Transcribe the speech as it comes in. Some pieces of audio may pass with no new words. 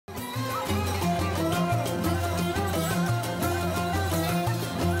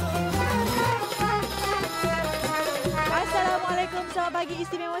Pagi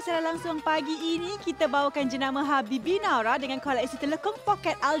Istimewa secara langsung pagi ini kita bawakan jenama Habibi Noura dengan koleksi Telekung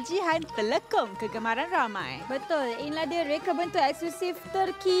Poket Jihan, Telekung kegemaran ramai. Betul, inilah dia reka bentuk eksklusif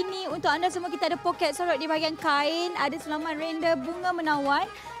terkini untuk anda semua. Kita ada poket sorot di bahagian kain, ada sulaman renda bunga menawan,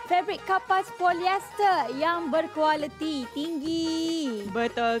 fabrik kapas polyester yang berkualiti tinggi.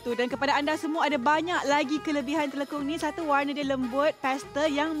 Betul tu, dan kepada anda semua ada banyak lagi kelebihan Telekung ni. Satu, warna dia lembut, pastel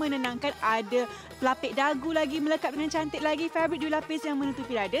yang menenangkan, ada pelapik dagu lagi, melekat dengan cantik lagi, fabrik dua lapis yang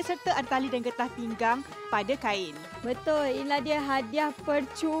menutupi dada serta ada tali dan getah pinggang pada kain. Betul, inilah dia hadiah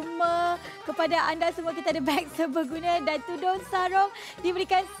percuma kepada anda semua. Kita ada beg seberguna dan tudung sarung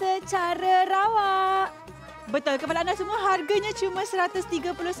diberikan secara rawak. Betul, kepada anda semua harganya cuma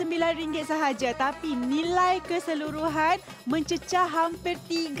RM139 sahaja, tapi nilai keseluruhan mencecah hampir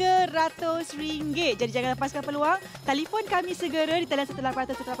RM300. Jadi jangan lepaskan peluang. Telefon kami segera di talian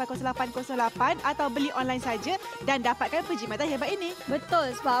 1800180808 atau beli online saja dan dapatkan perkhidmatan hebat ini.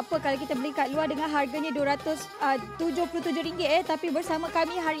 Betul, sebab apa kalau kita beli kat luar dengan harganya RM277 tapi bersama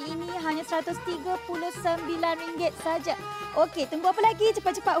kami hari ini hanya RM139 saja. Okey, tunggu apa lagi?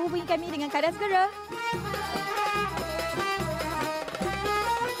 Cepat-cepat hubungi kami dengan keadaan segera.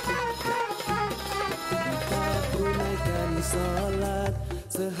 Salat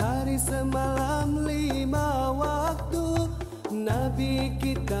sehari semalam 5 waktu, Nabi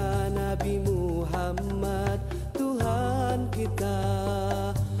kita Nabi Muhammad, Tuhan kita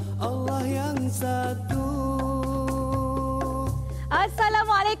Allah yang satu.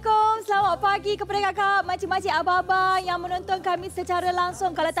 Assalamualaikum, selamat pagi kepada kakak, makcik-makcik, abang-abang yang menonton kami secara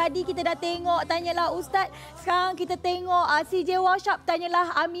langsung. Kalau tadi kita dah tengok Tanyalah Ustaz, sekarang kita tengok CJ Workshop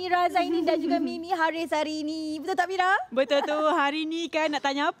Tanyalah Amira Zaini dan juga Mimi Haris hari ini. Betul tak Mira? Betul tu, hari ni kan nak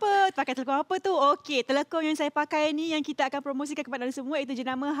tanya apa? Pakai telekung apa tu? Okey, telekung yang saya pakai ni yang kita akan promosikan kepada anda semua iaitu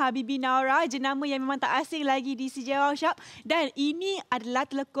jenama Habibi Noura, jenama yang memang tak asing lagi di CJ Workshop. Dan ini adalah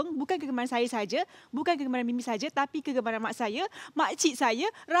telekung bukan kegemaran saya saja, bukan kegemaran Mimi saja, tapi kegemaran mak saya, makcik saya,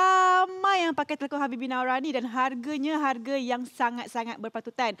 ramai yang pakai telekung Habibi Noura ni dan harganya harga yang sangat-sangat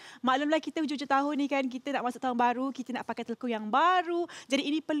berpatutan. Maklumlah kita hujung tahun ni kan, kita nak masuk tahun baru, kita nak pakai telekung yang baru.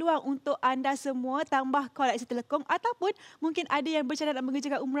 Jadi ini peluang untuk anda semua tambah koleksi telekung ataupun mungkin ada yang bercadang nak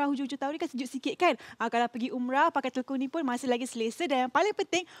mengerjakan umrah hujung tahun ni kan sejuk sikit kan. Kalau pergi umrah pakai telekung ni pun masih lagi selesa dan yang paling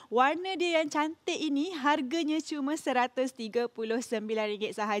penting warna dia yang cantik ini harganya cuma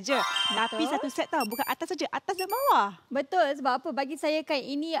RM139 sahaja. Betul. Tapi satu set tau, bukan atas saja, atas dan bawah. Betul, sebab apa? Bagi saya kan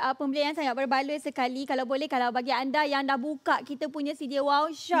ini pembelian yang sangat berbaloi sekali. Kalau boleh, kalau bagi anda yang dah buka kita punya CJ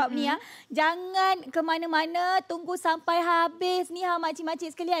Workshop ni jangan ke mana-mana, tunggu sampai habis ni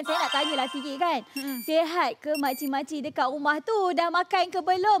makcik-makcik sekalian. Saya nak tanyalah sikit kan. Sihat ke makcik-makcik dekat rumah tu? Dah makan ke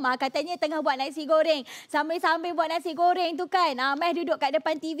belum? Katanya tengah buat nasi goreng. Sambil-sambil buat nasi goreng tu kan, meh duduk kat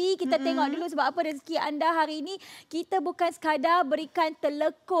depan TV, kita tengok dulu sebab apa rezeki anda hari ini. Kita bukan sekadar berikan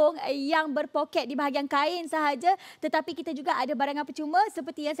telekung yang berpoket di bahagian kain sahaja, tetapi kita juga ada barangan percuma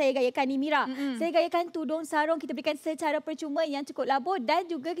seperti yang saya gayakan ni Mira. Saya gayakan tudung sarung kita berikan secara percuma yang cukup labur dan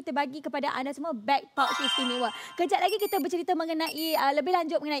juga kita bagi kepada anda semua beg pouch istimewa. Kejap lagi kita bercerita mengenai lebih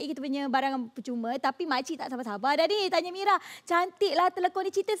lanjut mengenai kita punya barangan percuma, tapi makcik tak sabar-sabar dah ni tanya Mira. Cantiklah telekung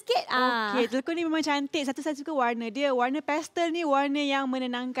ni, cerita sikit. Okey, telekung ni memang cantik. Satu saya suka warna dia. Warna pastel ni warna yang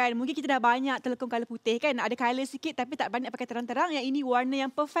menenangkan. Mungkin kita dah banyak telekung colour putih kan, ada colour sikit tapi tak banyak pakai terang-terang. Yang ini warna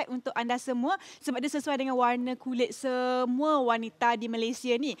yang perfect untuk anda semua sebab dia sesuai dengan warna kulit semua wanita di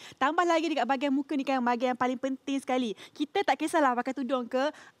Malaysia ni. Tambah lagi dekat bahagian muka ni kan, bahagian yang paling penting sekali. Kita tak kisahlah pakai tudung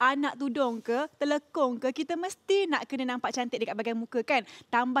ke, anak tudung ke, telekung ke, kita mesti nak kena nampak cantik dekat bahagian muka kan.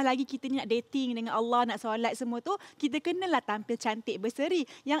 Tambah lagi kita ni nak dating dengan Allah, nak solat semua tu, kita kenalah tampil cantik berseri.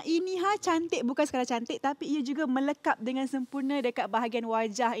 Yang ini cantik bukan sekadar cantik tapi ia juga melekap dengan sempurna dekat bahagian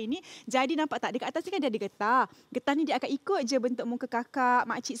wajah ini. Jadi nampak tak dekat atas ni kan dia ada getah. Getah ni dia akan ikut je bentuk muka kakak,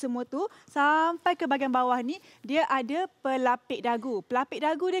 makcik semua tu sampai ke bahagian bawah ni dia ada pelapik dagu. Pelapik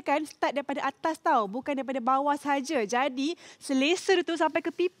dagu dia kan start daripada atas tau, bukan daripada bawah saja. Jadi selesa dia tu sampai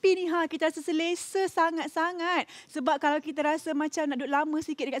ke pipi ni kita rasa selesa sangat-sangat. Sebab kalau kita rasa macam nak duduk lama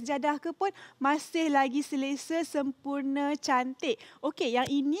sikit dekat sejadah ke pun masih lagi selesa, sempurna, cantik. Okey, yang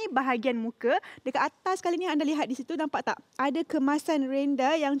ini bahagian muka. Dekat atas kali ni anda lihat di situ, nampak tak? Ada kemasan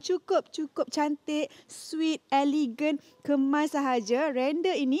renda yang cukup cantik, sweet, elegan, kemas sahaja.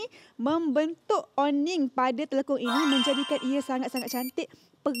 Renda ini membentuk awning pada telekung ini menjadikan ia sangat-sangat cantik.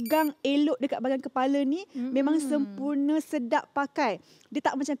 Pegang elok dekat bahagian kepala ni memang sempurna, sedap pakai. Dia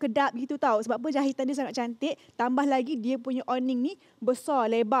tak macam kedap gitu tau. Sebab apa? Jahitan dia sangat cantik. Tambah lagi dia punya awning ni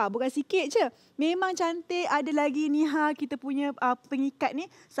besar, lebar. Bukan sikit je. Memang cantik. Ada lagi ni kita punya pengikat ni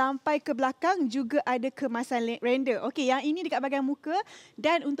sampai ke belakang juga ada kemasan render. Okey, yang ini dekat bahagian muka.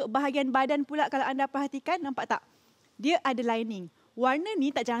 Dan untuk bahagian badan pula kalau anda perhatikan, nampak tak? Dia ada lining. warna ni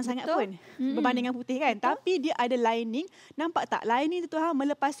tak jarang sangat pun berbanding dengan putih kan. Tapi dia ada lining. Nampak tak? Lining tu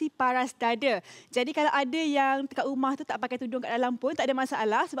melepasi paras dada. Jadi kalau ada yang dekat rumah tu tak pakai tudung kat dalam pun tak ada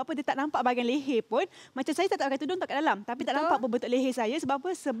masalah. Sebab apa? Dia tak nampak bahagian leher pun. Macam saya tak pakai tudung tak kat dalam. Tapi tak nampak bentuk leher saya. Sebab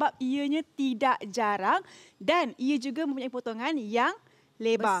apa? Sebab ianya tidak jarang. Dan ia juga mempunyai potongan yang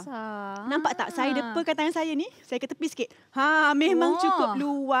lebar. Besar. Nampak tak? Saya depakan tangan saya ni. Saya ke tepi sikit. Memang cukup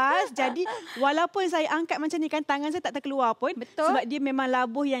luas. Jadi walaupun saya angkat macam ni kan, tangan saya tak terkeluar pun. Betul. Sebab dia memang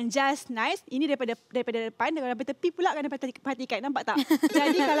labuh yang just nice. Ini daripada depan. Daripada tepi pula kena perhatikan. Nampak tak?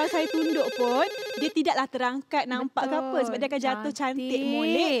 Jadi kalau saya tunduk pun, dia tidaklah terangkat nampak ke apa. Sebab dia akan jatuh cantik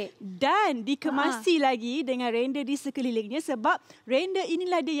molek. Dan dikemasi lagi dengan render di sekelilingnya. Sebab render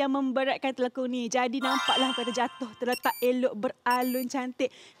inilah dia yang memberatkan telekung ni. Jadi nampaklah kata jatuh terletak elok beralun cantik.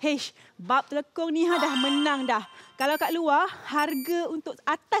 Bab telekung ni dah menang dah. Kalau kat luar, harga untuk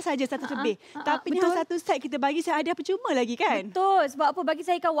atas saja satu lebih. Tapi ni satu set kita bagi saya hadiah percuma lagi kan? Betul. Sebab apa? Bagi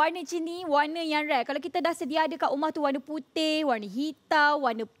saya kan warna macam ni, warna yang rare. Kalau kita dah sedia ada kat rumah tu warna putih, warna hitam,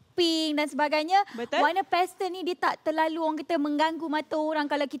 warna pink dan sebagainya. Betul. Warna pastel ni dia tak terlalu orang kita mengganggu mata orang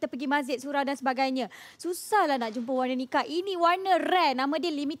kalau kita pergi masjid, surau dan sebagainya. Susahlah nak jumpa warna nikah. Ini warna rare. Nama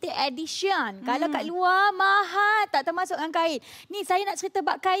dia limited edition. Kalau kat luar mahal. Tak termasuk dengan kain. Ni saya nak cerita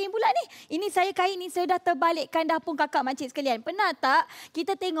bab kain pula ni. Ini saya kain ni saya dah terbalikkan dah pun kakak makcik sekalian. Pernah tak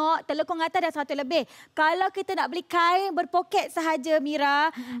kita tengok telekung atas dah 100 lebih. Kalau kita nak beli kain berpoket sahaja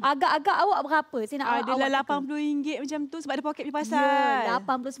Mira, agak-agak awak berapa? Saya nak adalah RM80 macam tu sebab ada poket di pasar. Ya,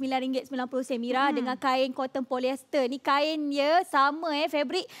 RM89.90 Mira dengan kain cotton polyester. Ni kain dia sama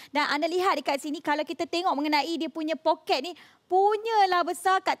fabric dan anda lihat dekat sini kalau kita tengok mengenai dia punya poket ni punyalah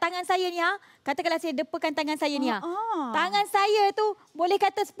besar kat tangan saya ni Katakanlah saya depakan tangan saya ni Tangan saya tu boleh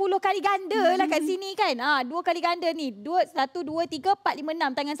kata 10 kali ganda lah kat sini kan. 2 kali ganda ni. 1, 2, 3, 4, 5,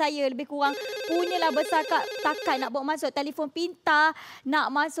 6 tangan saya lebih kurang punyalah besar kat takat nak bawa masuk telefon pintar,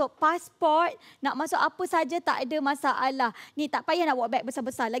 nak masuk pasport, nak masuk apa saja tak ada masalah. Ni tak payah nak bawa beg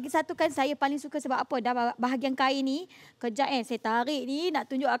besar-besar. Lagi satu kan saya paling suka sebab apa? Dah bahagian kain ni, kejap saya tarik ni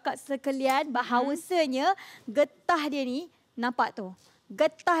nak tunjuk akak sekalian bahawasanya getah dia ni, nampak tu.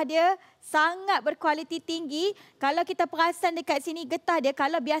 Getah dia sangat berkualiti tinggi. Kalau kita perasan dekat sini getah dia,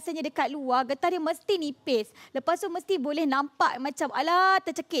 kalau biasanya dekat luar, getah dia mesti nipis. Lepas tu mesti boleh nampak macam alah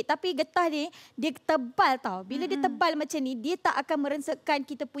tercekik. Tapi getah ni, dia tebal tau. Bila dia tebal macam ni, dia tak akan merensakkan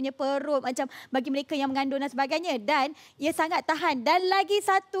kita punya perut macam bagi mereka yang mengandung dan sebagainya. Dan ia sangat tahan. Dan lagi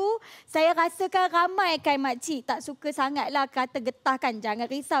satu, saya rasakan ramai kan makcik tak suka sangatlah kata getah kan.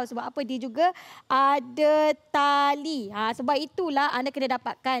 Jangan risau sebab apa? Dia juga ada tali. Sebab itulah anda kena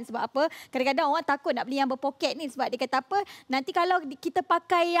dapatkan. Sebab apa? Kadang-kadang orang takut nak beli yang berpoket ni sebab dia kata apa? Nanti kalau kita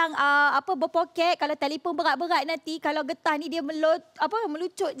pakai yang berpoket, kalau telefon berat-berat nanti kalau getah ni dia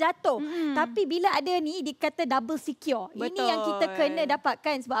melucut jatuh. Tapi bila ada ni dia kata double secure. Betul. Ini yang kita kena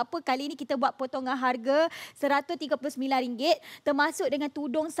dapatkan sebab apa? Kali ni kita buat potongan harga RM139 termasuk dengan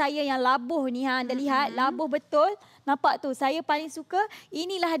tudung saya yang labuh ni anda lihat labuh betul. Nampak tu, saya paling suka.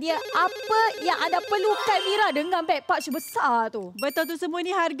 Inilah dia apa yang anda perlukan Mira dengan beg pouch besar tu. Betul tu, semua ni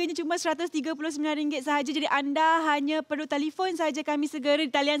harganya cuma RM139 sahaja. Jadi anda hanya perlu telefon saja kami segera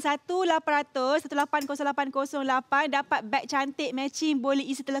di talian 1-800-180-808. Dapat beg cantik matching, boleh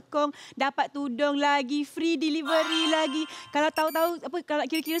isi telekung, dapat tudung lagi, free delivery lagi. Kalau tahu-tahu kalau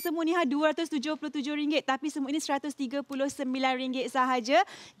kira-kira semua ni RM277 tapi semua ini RM139 sahaja.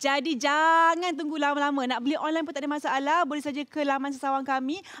 Jadi jangan tunggu lama-lama. Nak beli online pun tak ada masalah. Boleh saja ke laman sesawang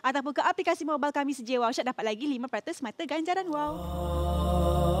kami ataupun ke aplikasi mobile kami sedia Wowshop, dapat lagi 5% mata ganjaran wow.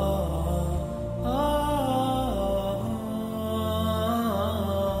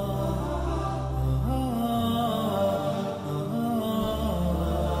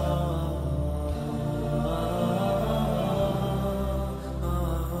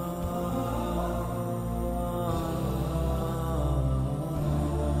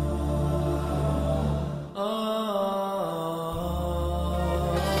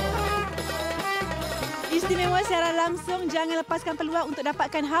 Istimewa siaran langsung, jangan lepaskan peluang untuk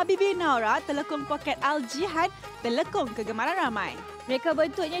dapatkan Habibi Noura, telekung poket Jihan, telekung kegemaran ramai. Mereka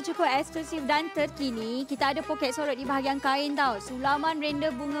bentuknya cukup eksklusif dan terkini. Kita ada poket sorot di bahagian kain tau. Sulaman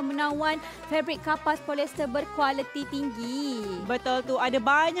render bunga menawan, fabrik kapas polyester berkualiti tinggi. Betul tu, ada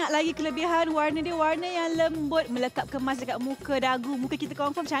banyak lagi kelebihan. Warna dia warna yang lembut, melekap kemas dekat muka, dagu. Muka kita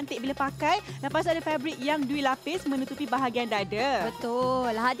confirm cantik bila pakai. Lepas ada fabrik yang dui lapis menutupi bahagian dada.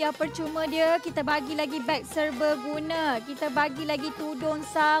 Betul. Hadiah percuma dia, kita bagi lagi beg serbaguna. Kita bagi lagi tudung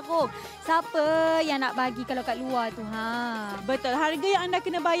sarung. Siapa yang nak bagi kalau kat luar tu? Betul, harga Harga yang anda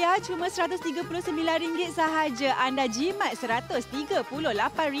kena bayar cuma RM139 sahaja. Anda jimat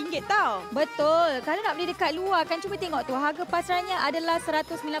RM138 tau. Betul. Kalau nak beli dekat luar kan, cuba tengok tu. Harga pasarannya adalah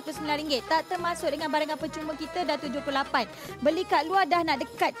RM199. Tak termasuk dengan barangan percuma kita dah RM78. Beli kat luar dah nak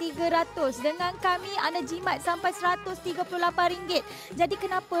dekat RM300. Dengan kami anda jimat sampai RM138. Jadi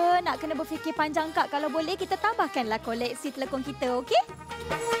kenapa nak kena berfikir panjang kak? Kalau boleh kita tambahkanlah koleksi telekung kita, okey?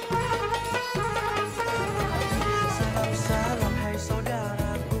 Salam hai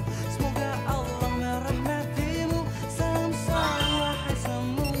saudaraku, semoga Allah merahmatimu. Salam wahai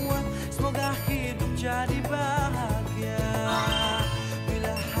semua, semoga hidup jadi bahagia.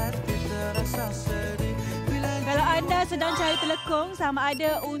 Bila hati terasa sedih, Kalau anda sedang cari telekung sama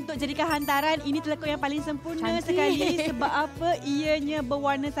ada untuk jadikan hantaran, ini telekung yang paling sempurna sekali. Sebab apa? Ianya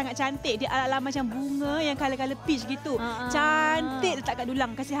berwarna sangat cantik. Dia ala-ala macam bunga yang colour-colour peach gitu. Cantik letak kat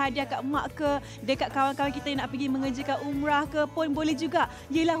dulang. Kasih hadiah kat mak ke, dekat kawan-kawan kita yang nak pergi mengerjakan umrah ke pun boleh juga.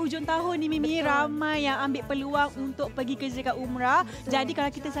 Yelah hujung tahun ni Mimi, ramai yang ambil peluang untuk pergi kerjakan umrah. Jadi kalau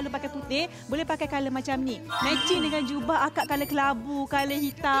kita selalu pakai putih, boleh pakai colour macam ni. Matching dengan jubah akak colour kelabu, colour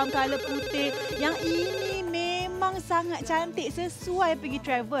hitam, colour putih. Yang ini memang sangat cantik, sesuai pergi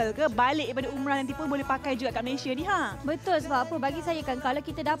travel ke balik daripada umrah nanti pun boleh pakai juga kat Malaysia ni ha. Betul, sebab apa? Bagi saya kan, kalau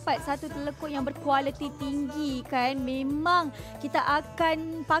kita dapat satu telekung yang berkualiti tinggi kan, memang kita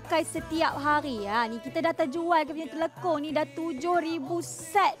akan pakai setiap hari. Ni kita dah terjual ke punya telekung ni dah 7,000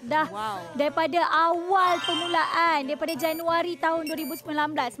 set dah. Wow. Daripada awal permulaan, daripada Januari tahun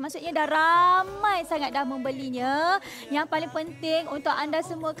 2019. Maksudnya dah ramai sangat dah membelinya. Yang paling penting untuk anda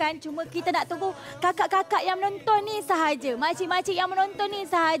semua kan, cuma kita nak tunggu kakak-kakak yang menonton ni sahaja, makcik-makcik yang menonton ni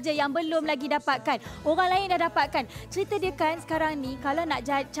sahaja yang belum lagi dapatkan. Orang lain dah dapatkan. Cerita dia kan sekarang ni, kalau nak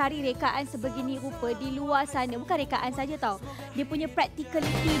cari rekaan sebegini rupa di luar sana, bukan rekaan saja tau. Dia punya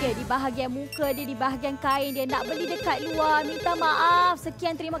practicality dia di bahagian muka dia, di bahagian kain dia. Nak beli dekat luar, minta maaf,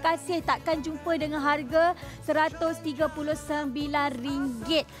 sekian terima kasih, takkan jumpa dengan harga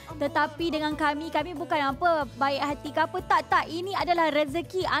RM139. Tetapi dengan kami bukan apa baik hati ke apa, tak. Ini adalah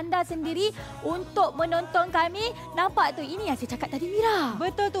rezeki anda sendiri untuk menonton kami. Nampak tu, ini yang saya cakap tadi Mira.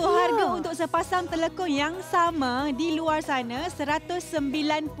 Betul tu, harga untuk sepasang telekung yang sama di luar sana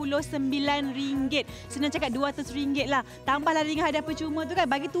RM199. Senang cakap RM200 lah. Tambahlah dengan hadiah percuma tu kan,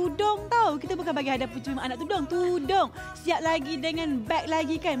 bagi tudung tau. Kita bukan bagi hadiah percuma anak tudung. Siap lagi dengan beg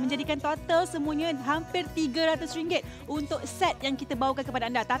lagi kan, menjadikan total semuanya hampir RM300 untuk set yang kita bawakan kepada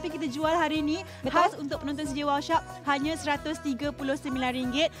anda. Tapi kita jual hari ni khas untuk penonton CJ Wow Shop hanya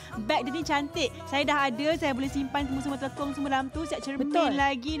RM139. Beg dia ni cantik. Saya dah ada, saya boleh simpan semua telekung semua dalam tu. Siap cermin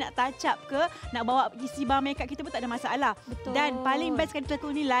lagi, nak touch up ke, nak bawa isi bar makeup kita pun tak ada masalah. Betul. Dan paling best kan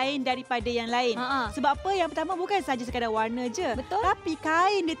telekung ni lain daripada yang lain. Sebab apa? Yang pertama bukan saja sekadar warna je. Betul. Tapi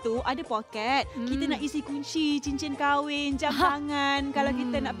kain dia tu ada poket. Kita nak isi kunci, cincin kahwin, jam tangan. Kalau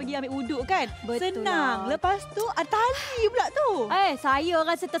kita nak pergi ambil wuduk kan. Betul senang. Lepas tu ada tali pula tu. Saya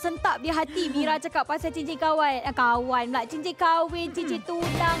rasa tersentap di hati Mira cakap pasal cincin kawan pula. Cincin kahwin, cincin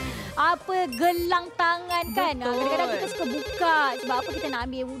tunang, apa gelang tangan kan. Kadang-kadang kita suka buka sebab apa, kita nak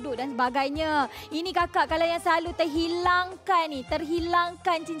ambil wuduk dan sebagainya. Ini kakak kalau yang selalu terhilangkan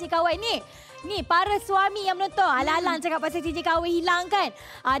cincin kahwin ni para suami yang menonton alang-alang cakap pasal cincin kahwin hilang kan.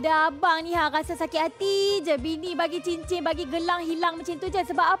 Ada abang ni rasa sakit hati je, bini bagi cincin, bagi gelang hilang macam tu je.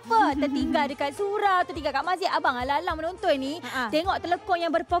 Sebab apa? Tertinggal dekat surau, tertinggal kat masjid. Abang alang-alang menonton ni, tengok telekung yang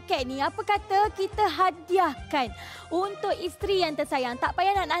berpoket ni, apa kata kita hadiahkan untuk isteri yang tersayang. Tak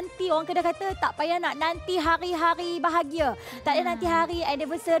payah nak nanti, orang kedai kata tak payah nak nanti hari-hari bahagia. Tak payah nanti hari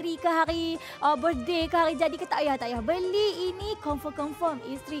anniversary ke, hari birthday ke, hari jadi ke, tak payah. Beli ini confirm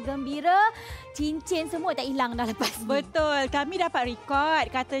isteri gembira. Cincin semua tak hilang dah lepas ni. Betul. Kami dapat rekod.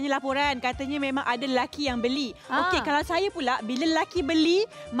 Katanya laporan. Katanya memang ada lelaki yang beli. Okey, kalau saya pula, bila lelaki beli,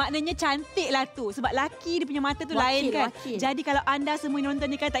 maknanya cantik lah tu. Sebab lelaki dia punya mata tu lain kan. Jadi kalau anda semua yang nonton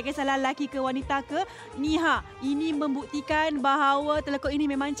ni kan, tak kisahlah lelaki ke wanita ke, ini membuktikan bahawa telekung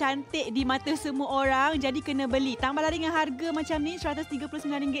ini memang cantik di mata semua orang. Jadi kena beli. Tambahlah dengan harga macam ni,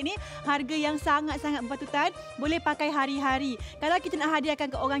 RM139 ni. Harga yang sangat-sangat berpatutan. Boleh pakai hari-hari. Kalau kita nak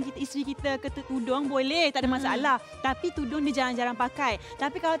hadiahkan ke orang kita, isteri kita, ke tudung boleh, tak ada masalah. Tapi tudung dia jarang-jarang pakai.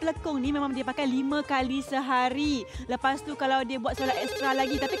 Tapi kalau telekung ni memang dia pakai 5 kali sehari. Lepas tu kalau dia buat solat ekstra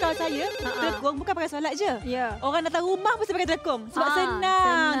lagi. Tapi kalau saya, telekung bukan pakai solat je. Orang datang rumah pun saya pakai telekung. Sebab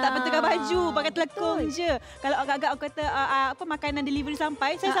senang. Tak perlu tukar baju, pakai telekung je. Kalau agak-agak kata makanan delivery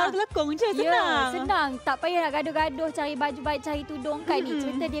sampai, saya selalu telekung je. Senang. Tak payah nak gaduh-gaduh cari baju baik, cari tudung kan. Ni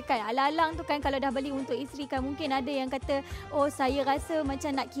cerita dia kan. Alang-alang tu kan, kalau dah beli untuk isteri kan, mungkin ada yang kata, oh saya rasa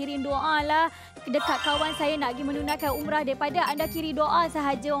macam nak kirim doa adalah dekat kawan saya nak pergi menunaikan umrah, daripada anda kiri doa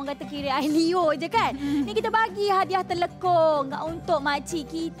sahaja, orang kata kiri air liur je kan. Ni kita bagi hadiah telekung untuk makcik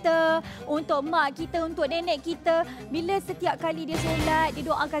kita, untuk mak kita, untuk nenek kita. Bila setiap kali dia solat, dia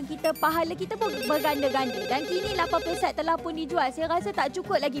doakan kita, pahala kita pun berganda-ganda. Dan kini 8 set telah pun dijual. Saya rasa tak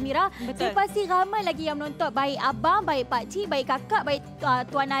cukup lagi, Mira. Saya pasti ramai lagi yang menonton. Baik abang, baik pakcik, baik kakak, baik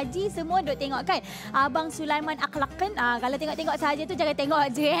Tuan Haji, semua duk tengok kan. Abang Sulaiman Akhlaqkan. Kalau tengok-tengok sahaja tu jangan tengok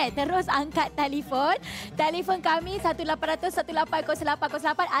je. Terus angkat telefon. Telefon kami 1800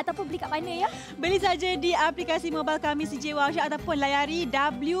 180808 ataupun beli kat mana ya? Beli saja di aplikasi mobile kami CJ Wow Shop ataupun layari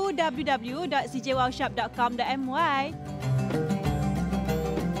www.cjwowshop.com.my.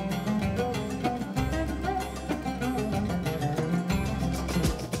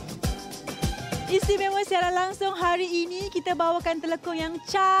 Istimewa siaran langsung hari ini, kita bawakan telekung yang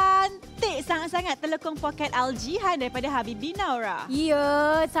cantik sangat-sangat. Telekung Poket Jihan daripada Habibi Noura.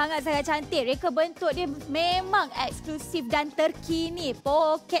 Ya, sangat-sangat cantik. Reka bentuk dia memang eksklusif dan terkini.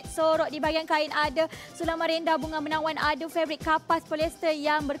 Poket sorok di bahagian kain ada. Sulama rendah bunga menawan ada. Fabrik kapas polyester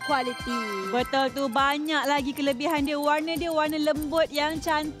yang berkualiti. Betul tu, banyak lagi kelebihan dia. Warna dia warna lembut yang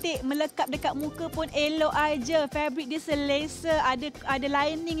cantik. Melekat dekat muka pun elok aja. Fabrik dia selesa. Ada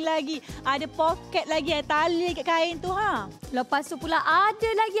lining lagi. Ada poket lagi, tali kat kain tu ha. Lepas tu pula ada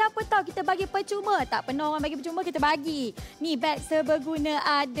lagi apa tahu, kita bagi percuma. Tak pernah orang bagi percuma, kita bagi. Ni beg seberguna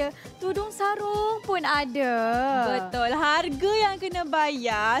ada, tudung sarung pun ada. Betul. Harga yang kena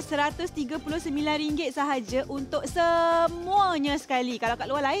bayar RM139 sahaja untuk semuanya sekali. Kalau kat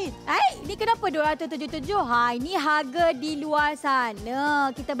luar lain. Ni kenapa 277? Ini harga di luar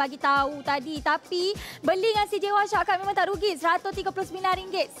sana. Kita bagi tahu tadi. Tapi beli dengan CJ Wow Shop memang tak rugi.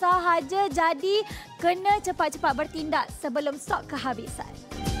 RM139 sahaja. Jadi kena cepat-cepat bertindak sebelum stok kehabisan.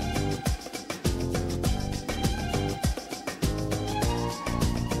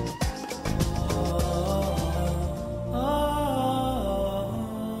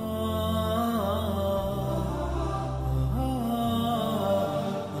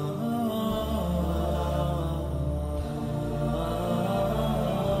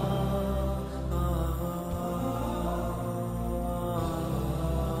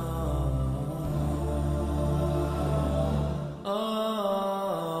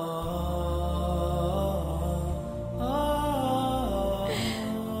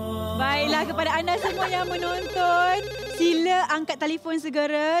 Baiklah, kepada anda semua yang menonton, sila angkat telefon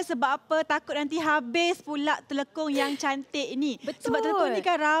segera. Sebab apa? Takut nanti habis pula telekung yang cantik ni. Betul. Sebab telekung ni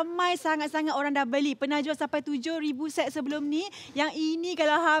kan ramai sangat-sangat orang dah beli. Pernah jual sampai 7,000 set sebelum ni. Yang ini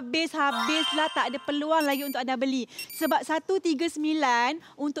kalau habislah, tak ada peluang lagi untuk anda beli. Sebab 139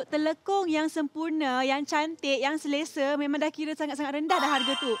 untuk telekung yang sempurna, yang cantik, yang selesa, memang dah kira sangat-sangat rendah dah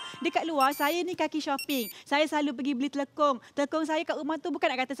harga tu. Dekat luar, saya ni kaki shopping. Saya selalu pergi beli telekung. Telekung saya kat rumah tu bukan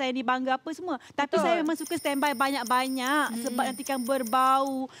nak kata saya ni bangga apa semua. Tapi saya memang suka standby banyak-banyak. Sebab nanti kan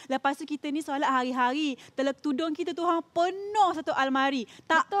berbau. Lepas tu kita ni solat hari-hari. Tudung kita tu penuh satu almari.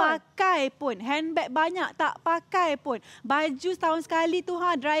 Tak pakai pun. Handbag banyak, tak pakai pun. Baju setahun sekali tu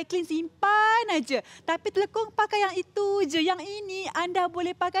dry clean, simpan aja. Tapi telekung pakai yang itu je. Yang ini anda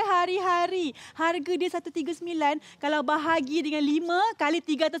boleh pakai hari-hari. Harga dia 139. Kalau bahagi dengan 5 kali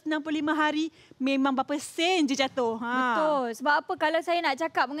 365 hari, memang berapa sen je jatuh. Betul. Sebab apa, kalau saya nak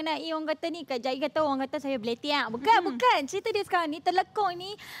cakap mengenai orang kata ni, Kak Jai kata orang kata saya beletiak. Bukan. Cerita dia sekarang ni, telekung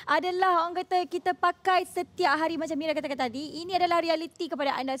ni adalah orang kata kita pakai setiap hari macam Mira katakan tadi. Ini adalah realiti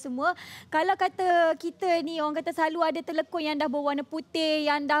kepada anda semua. Kalau kata kita ni, orang kata selalu ada telekung yang dah berwarna putih,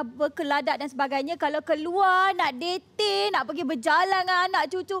 yang dah berkeladak dan sebagainya. Kalau keluar, nak dating, nak pergi berjalan dengan anak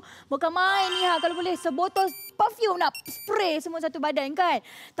cucu, bukan main ni kalau boleh sebotol perfume nak spray semua satu badan kan.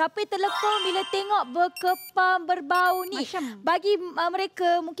 Tapi telekung bila tengok berkepam, berbau ni, bagi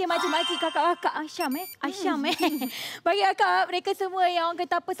mereka mungkin makcik-makcik, kakak-kakak Asyam bagi kakak mereka semua yang orang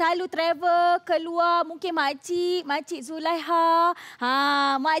kata apa, selalu travel keluar, mungkin makcik Zulaiha,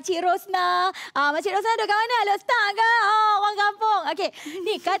 makcik Rosna. Makcik Rosna duduk kat mana? Lostak ke? Orang kampung. Okey.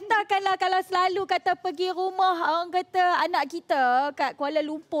 Ni katakanlah kalau selalu kata pergi rumah orang kata anak kita kat Kuala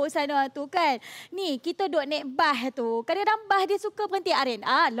Lumpur sana tu kan. Ni kita duduk naik bas tu. Kadang-kadang bas dia suka berhenti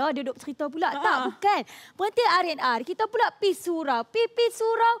R&R. Lah dia duduk cerita pula. Tak, bukan. Berhenti R&R. Kita pula pergi surau. Pergi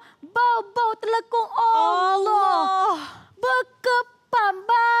surau, bau-bau telekung. Allah. Berkepam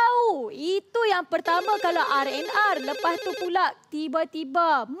bau. Itu yang pertama kalau R&R. Lepas tu pula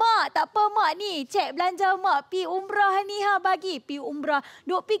tiba-tiba, mak tak apa mak ni, cek belanja mak pi umrah ni bagi pi umrah.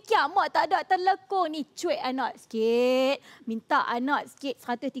 Duk fikir mak tak ada telekung ni, cuek anak sikit. Minta anak sikit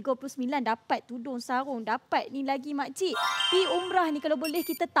 139 dapat tudung sarung, dapat ni lagi makcik. Pi umrah ni kalau boleh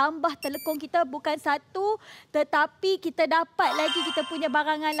kita tambah telekung kita bukan satu, tetapi kita dapat lagi kita punya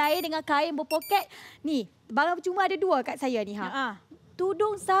barangan lain dengan kain berpoket. Ni, barang percuma ada 2 kat saya ni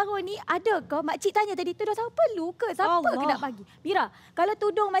Tudung sarung ni ada ke? Makcik tanya tadi, tudung sarung perlu ke? Siapa ke nak bagi? Mira, kalau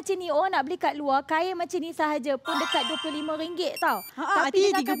tudung macam ni orang nak beli kat luar, kain macam ni sahaja pun dekat RM25 tau.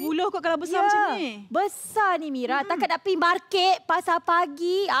 Tapi 30 kok kalau besar macam ni. Besar ni Mira, takkan nak pergi market pasar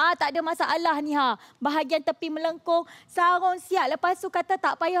pagi. Tak ada masalah ni Bahagian tepi melengkung, sarung siap. Lepas tu kata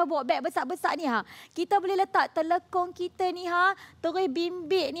tak payah bawa beg besar-besar ni Kita boleh letak telekung kita ni terus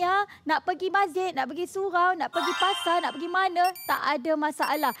bimbit ni nak pergi masjid, nak pergi surau, nak pergi pasar, nak pergi mana, tak ada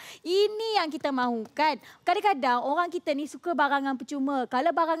masalah. Ini yang kita mahukan. Kadang-kadang orang kita ni suka barangan percuma.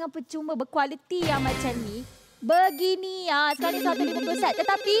 Kalau barangan percuma berkualiti yang macam ni, begini sekarang ni 150 set.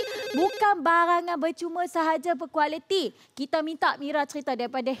 Tetapi bukan barangan bercuma sahaja berkualiti. Kita minta Mira cerita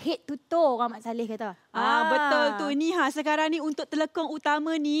daripada head to toe, orang Mak Saleh kata. Betul tu. Ni sekarang ni untuk telekung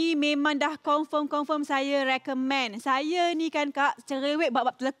utama ni memang dah confirm saya recommend. Saya ni kan Kak cerewet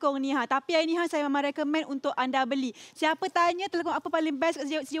bab telekung ni tapi hari ni saya memang recommend untuk anda beli. Siapa tanya telekung apa paling best kat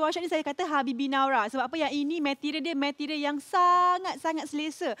CJ Workshop ni, saya kata Habibi Noura. Sebab apa? Yang ini material dia material yang sangat-sangat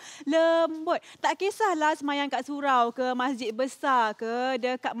selesa, lembut. Tak kisahlah semayang kat surau ke, masjid besar ke,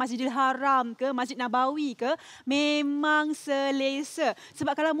 dekat Masjidil Haram ke, Masjid Nabawi ke, memang selesa.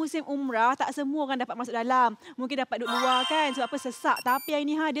 Sebab kalau musim umrah tak semua orang dapat masuk dalam. Mungkin dapat duduk luar kan, sebab apa sesak. Tapi yang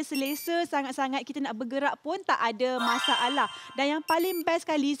ini dia selesa sangat-sangat, kita nak bergerak pun tak ada masalah. Dan yang paling best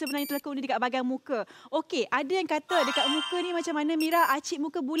sekali sebenarnya telekung ni dekat bahagian muka. Okey, ada yang kata dekat muka ni macam mana Mira, acik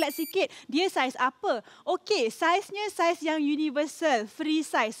muka bulat sikit. Dia saiz apa? Okey, saiznya saiz yang universal, free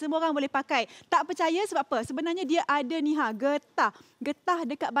size. Semua orang boleh pakai. Tak percaya sebab apa? Sebenarnya dia ada ni getah. Getah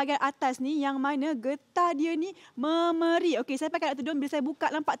dekat bahagian atas ni yang mana getah dia ni memeri. Okey, saya pakai tudung bila saya buka,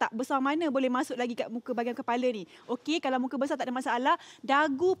 nampak tak besar mana boleh masuk lagi kat muka bahagian kepala ni. Okey, kalau muka besar tak ada masalah,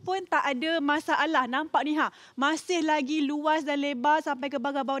 dagu pun tak ada masalah. Nampak ni masih lagi luas dan lebar sampai ke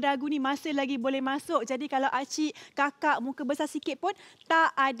bahagian bawah dagu ni masih lagi boleh masuk. Jadi kalau acik, kakak muka besar sikit pun tak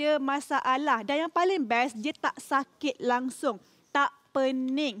ada masalah. Dan yang paling best, dia tak sakit langsung. Tak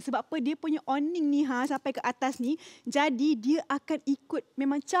pening. Sebab apa? Dia punya awning ni sampai ke atas ni. Jadi dia akan ikut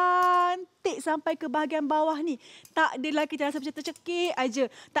memang cantik sampai ke bahagian bawah ni. Tak adalah kita rasa macam tercekik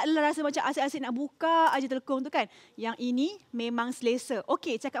aja. Tak adalah rasa macam asyik-asyik nak buka aja telekung tu kan. Yang ini memang selesa.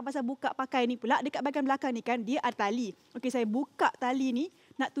 Okey, cakap pasal buka pakai ni pula. Dekat bahagian belakang ni kan dia ada tali. Okey, saya buka tali ni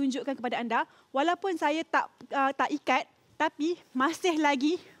nak tunjukkan kepada anda. Walaupun saya tak ikat, tapi masih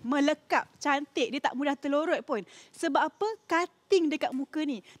lagi melekap, cantik. Dia tak mudah terlorot pun. Sebab apa? Cutting dekat muka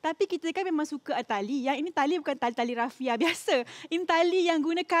ni. Tapi kita kan memang suka tali. Yang ini tali bukan tali-tali rafia biasa. Ini tali yang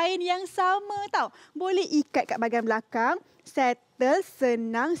guna kain yang sama tau. Boleh ikat kat bahagian belakang. Settle,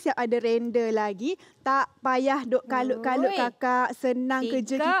 senang, siap ada render lagi. Tak payah duk kalut-kalut kakak. Senang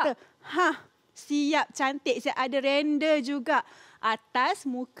kerja kita. Siap, cantik. Siap ada render juga. Atas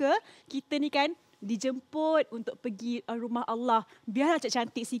muka kita ni kan dijemput untuk pergi rumah Allah. Biarlah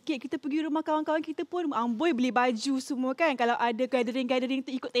cantik sikit. Kita pergi rumah kawan-kawan kita pun amboi beli baju semua kan. Kalau ada gathering-gathering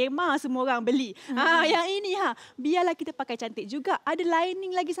tu ikut tema semua orang beli. Yang ini biarlah kita pakai cantik juga. Ada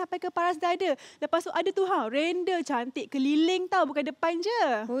lining lagi sampai ke paras dada. Lepas tu ada tu render cantik keliling tau, bukan depan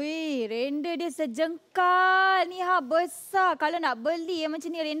je. Wih, render dia sejengkal ni besar. Kalau nak beli yang macam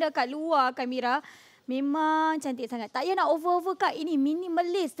ni render kat luar kan Mira, memang cantik sangat. Tak payah nak over-over Kak. Ini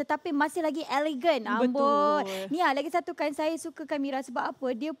minimalis tetapi masih lagi elegan. Betul. Ni lagi satu kan saya suka Mira sebab apa?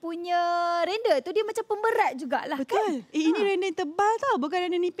 Dia punya render tu dia macam pemberat jugalah. Betul. Kan? Ini render tebal tau. Bukan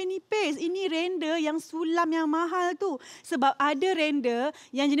render nipis-nipis. Ini render yang sulam yang mahal tu. Sebab ada render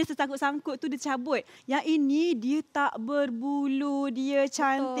yang jenis tersangkut-sangkut tu dia cabut. Yang ini dia tak berbulu. Dia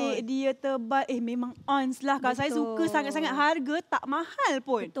cantik. Betul. Dia tebal. Memang ons lah. Kalau saya suka sangat-sangat, harga tak mahal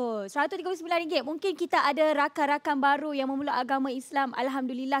pun. Betul. RM139. Mungkin kita ada rakan-rakan baru yang memeluk agama Islam.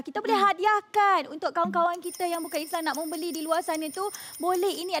 Alhamdulillah. Kita boleh hadiahkan untuk kawan-kawan kita yang bukan Islam nak membeli di luar sana tu. Boleh.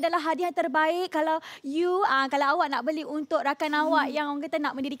 Ini adalah hadiah terbaik kalau kalau awak nak beli untuk rakan awak yang orang kata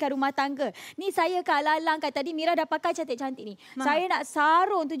nak mendirikan rumah tangga. Ni saya Kak Lalang kat tadi Mira dah pakai cantik-cantik ni. Saya nak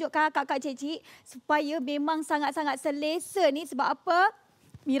sarung tunjuk kakak-kakak cik-cik supaya memang sangat-sangat selesa ni. Sebab apa?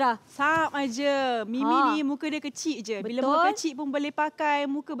 Mira. Sama aja. Mimi ni muka dia kecil je. Bila muka kecil pun boleh pakai,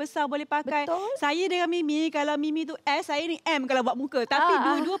 muka besar boleh pakai. Betul. Saya dengan Mimi, kalau Mimi tu S, saya ni M kalau buat muka. Tapi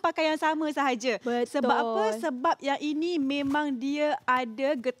dua-dua pakai yang sama sahaja. Sebab apa? Sebab yang ini memang dia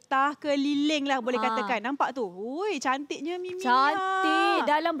ada getah keliling lah boleh katakan. Nampak tu? Ui, cantiknya Mimi. Cantik.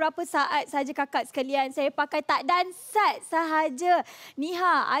 Dalam berapa saat saja kakak sekalian, saya pakai tak dansat sahaja.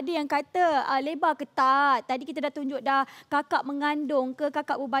 Niha, ada yang kata lebar ke tak? Tadi kita dah tunjuk dah kakak mengandung ke,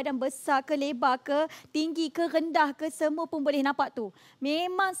 kakak berbadan besar ke, lebar ke, tinggi ke, rendah ke, semua pun boleh nampak tu.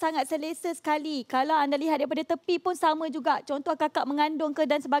 Memang sangat selesa sekali. Kalau anda lihat daripada tepi pun sama juga. Contoh kakak mengandung ke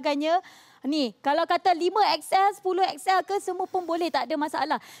dan sebagainya. Ni, kalau kata 5XL, 10XL ke, semua pun boleh, tak ada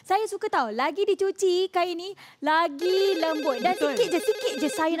masalah. Saya suka tahu, lagi dicuci kain ni, lagi lembut. Dan sikit je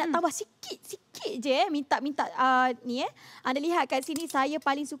saya nak tambah sikit je minta ni Anda lihat kat sini, saya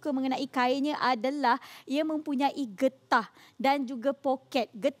paling suka mengenai kainnya adalah ia mempunyai getah dan juga poket.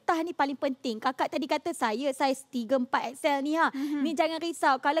 Getah ni paling penting. Kakak tadi kata saya saiz 3-4XL ni Ni jangan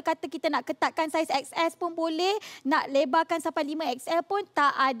risau. Kalau kata kita nak ketatkan saiz XS pun boleh, nak lebarkan sampai 5XL pun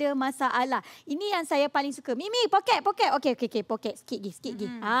tak ada masalah. Ini yang saya paling suka. Mimi, poket. Okey, poket sikit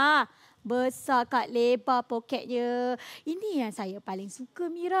lagi. Besar kat lebar poketnya. Ini yang saya paling suka,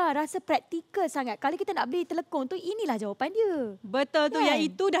 Mira. Rasa praktikal sangat. Kalau kita nak beli telekung tu, inilah jawapan dia. Betul tu.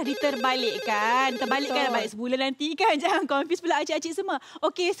 Yang itu dah diterbalikkan. Terbalikkan balik sebulan nanti kan. Jangan confuse pula acik-acik semua.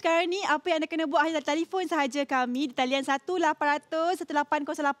 Okey, sekarang ni apa yang anda kena buat hanya telefon sahaja kami di talian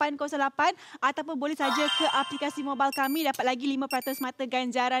 1-800-180-808 ataupun boleh saja ke aplikasi mobile kami, dapat lagi 5% mata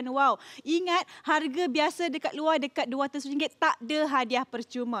ganjaran. Wow. Ingat, harga biasa dekat luar dekat RM200 tak ada hadiah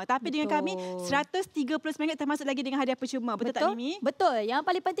percuma. Tapi dengan kami RM130 termasuk lagi dengan hadiah percuma. Betul tak, Mimi? Betul. Yang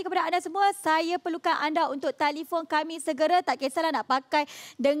paling penting kepada anda semua, saya perlukan anda untuk telefon kami segera. Tak kisahlah nak pakai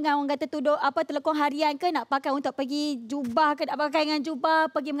dengan orang kata tudung telekung harian ke, nak pakai untuk pergi jubah ke, nak pakai dengan jubah,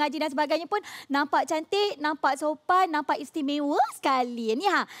 pergi mengaji dan sebagainya pun nampak cantik, nampak sopan, nampak istimewa sekali.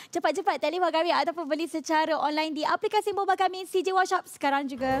 Ni cepat-cepat telefon kami ataupun beli secara online di aplikasi mobile kami CJ Shop sekarang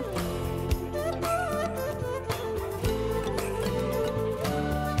juga.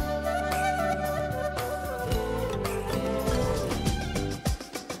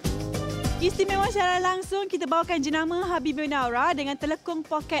 Istimewa secara langsung, kita bawakan jenama Habibi Noura dengan telekung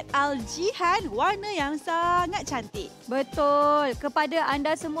poket Jihan, warna yang sangat cantik. Betul. Kepada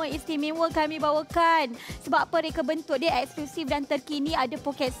anda semua istimewa kami bawakan. Sebab apa? Reka bentuk dia eksklusif dan terkini. Ada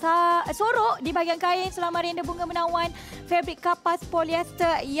poket sorok di bahagian kain selama renda bunga menawan. Fabrik kapas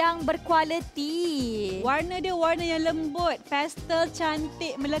polyester yang berkualiti. Warna dia warna yang lembut, pastel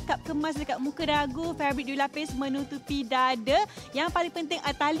cantik, melekat kemas dekat muka dagu. Fabrik dilapis menutupi dada. Yang paling penting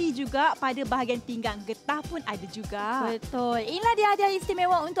tali juga pada bahagian pinggang. Getah pun ada juga. Betul. Inilah dia hadiah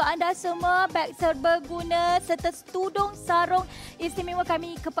istimewa untuk anda semua. Beg serbaguna serta tudung sarung istimewa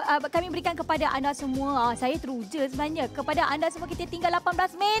kami berikan kepada anda semua. Saya teruja sebenarnya. Kepada anda semua, kita tinggal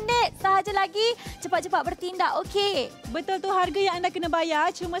 18 minit sahaja lagi. Cepat-cepat bertindak, okey? Betul tu, harga yang anda kena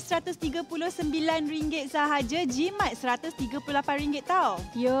bayar cuma RM139 sahaja. Jimat RM138 tau.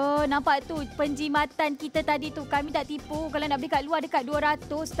 Ya, nampak tu penjimatan kita tadi tu. Kami tak tipu. Kalau nak beli kat luar dekat 200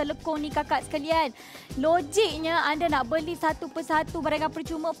 telekung ni kakak sekalian. Logiknya anda nak beli satu persatu barangan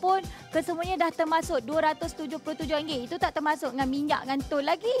percuma pun kesemuanya dah termasuk RM277. Itu tak termasuk dengan minyak dengan tol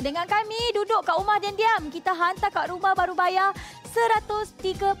lagi. Dengan kami duduk kat rumah diam-diam, kita hantar kat rumah baru bayar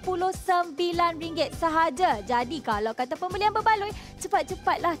RM139 sahaja. Jadi kalau kata pembelian berbaloi,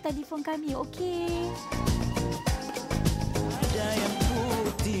 cepat-cepatlah telefon kami, okey? Ada yang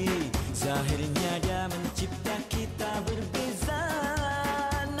putih, zahirnya dia mencipta kita berbeza.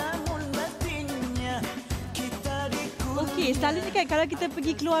 Okey, selalunya kan kalau kita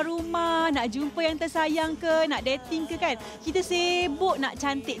pergi keluar rumah, nak jumpa yang tersayang ke, nak dating ke kan, kita sibuk nak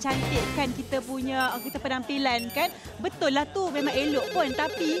cantik-cantikkan kita penampilan kan. Betul lah tu, memang elok pun.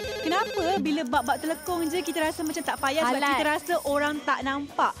 Tapi kenapa bila bab-bab telekung je kita rasa macam tak payah sebab kita rasa orang tak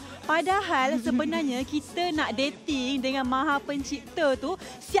nampak. Padahal sebenarnya kita nak dating dengan Maha Pencipta tu,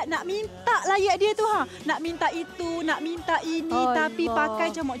 siap nak minta layak dia tu Nak minta itu, nak minta ini, tapi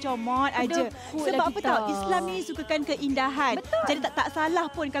pakai comot-comot aja. Sebab apa tahu? Islam ni sukakan keindahan. Betul. Jadi tak salah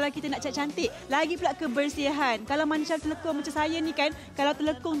pun kalau kita nak cantik. Lagi pula kebersihan. Kalau macam telekung macam saya ni kan, kalau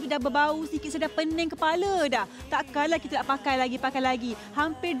telekung tu dah berbau sikit, sudah pening kepala dah. Takkanlah kita nak pakai lagi.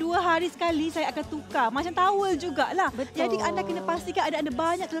 Hampir 2 hari sekali saya akan tukar. Macam towel jugalah. Betul. Jadi anda kena pastikan ada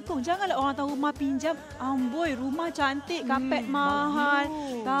banyak telekung. Telekung. Janganlah orang tahu rumah pinjam. Amboi, rumah cantik, kapet mahal.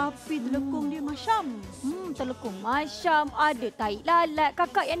 Tapi Telekung dia macam. Telekung macam ada tai lalat.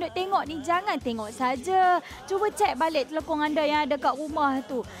 Kakak yang duk tengok ni jangan tengok saja. Cuba cek balik telekung anda yang ada kat rumah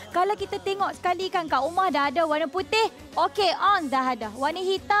tu. Kalau kita tengok sekali kan kat rumah dah ada warna putih. Okey, on dah ada. Warna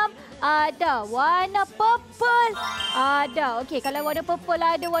hitam ada. Warna purple ada. Okey, kalau warna purple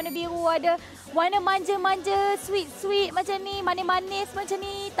ada, warna biru ada. Warna manja-manja, sweet-sweet macam ni, manis-manis macam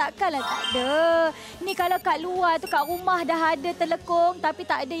ni. Takkanlah tak ada. Ni kalau kat luar tu, kat rumah dah ada telekung tapi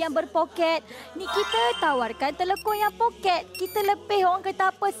tak ada yang berpoket. Ni kita tawarkan telekung yang poket. Kita lebih orang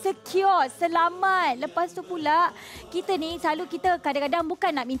kata apa, secure, selamat. Lepas tu pula, kita ni selalu kita kadang-kadang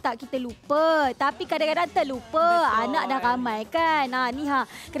bukan nak minta kita lupa. Tapi kadang-kadang terlupa. Betul. Anak dah ramai kan.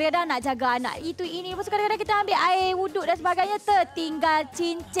 Kadang-kadang nak jaga anak itu ini. Lepas tu kadang-kadang kita ambil air wuduk dan sebagainya. Tertinggal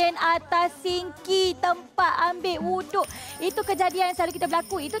cincin atas singki tempat ambil wuduk. Itu kejadian yang selalu kita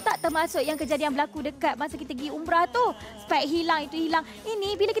berlaku. Itu tak termasuk yang kejadian berlaku dekat masa kita pergi umrah tu. Spek hilang, itu hilang.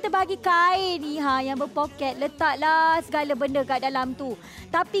 Ini bila kita bagi kain ni yang berpoket, letaklah segala benda kat dalam tu.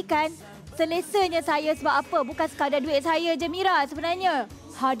 Tapi kan selesanya saya sebab apa? Bukan sekadar duit saya je Mira sebenarnya.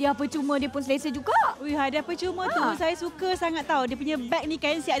 Hadiah percuma dia pun selesa juga. Hadiah percuma tu saya suka sangat tahu. Dia punya beg ni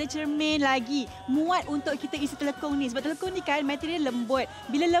kan siap ada cermin lagi. Muat untuk kita isi telekung ni. Sebab telekung ni kan material lembut.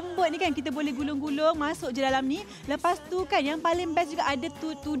 Bila lembut ni kan kita boleh gulung-gulung masuk je dalam ni. Lepas tu kan yang paling best juga ada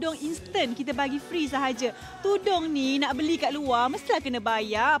tudung instant. Kita bagi free sahaja. Tudung ni nak beli kat luar mestilah kena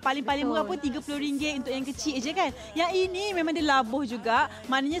bayar. Paling-paling murah pun RM30 untuk yang kecil je kan. Yang ini memang dia labuh juga.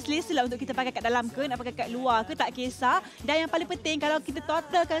 Maknanya selesa lah untuk kita pakai kat dalam ke, nak pakai kat luar ke, tak kisah. Dan yang paling penting kalau kita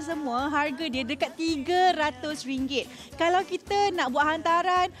totalkan semua, harga dia dekat RM300. Kalau kita nak buat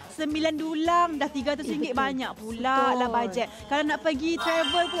hantaran 9 dulang dah RM300 banyak pula lah bajet. Kalau nak pergi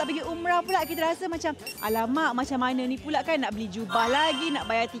travel pula, pergi umrah pula, kita rasa macam alamak macam mana ni pula kan, nak beli jubah lagi, nak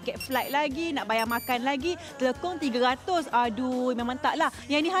bayar tiket flight lagi, nak bayar makan lagi. Telekung RM300. Aduh, memang taklah.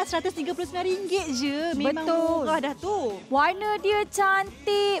 Yang ni RM139 je. Memang murah dah tu. Warna dia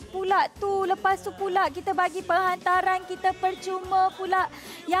cantik pula tu. Lepas tu pula kita bagi perhantaran kita percuma pula.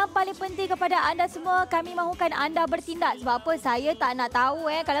 Yang paling penting kepada anda semua, kami mahukan anda bertindak. Sebab apa? Saya tak nak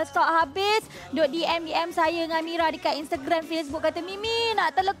tahu kalau stok habis, duk DM saya dengan Mira dekat Instagram, Facebook, kata Mimi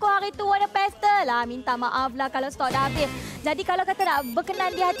nak telekung hari tu warna pastel. Minta maaf lah kalau stok dah habis. Jadi kalau kata nak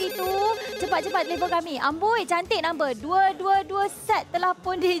berkenan di hati tu, cepat-cepat telefon kami. Amboi, cantik nombor 222 set telah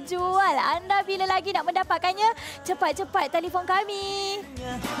pun dijual. Anda bila lagi nak mendapatkannya, cepat-cepat telefon kami.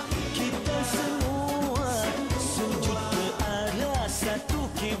 Kita semua sujud ke arah satu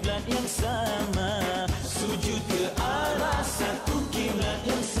kiblat yang sama. Sujud ke arah satu kiblat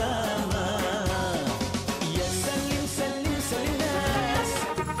yang sama. Ya salim salim salim.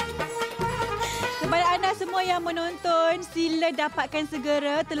 Kepada anda semua yang menonton, sila dapatkan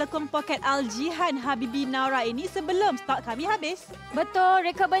segera telekung poket Jihan Habibi Noura ini sebelum stok kami habis. Betul,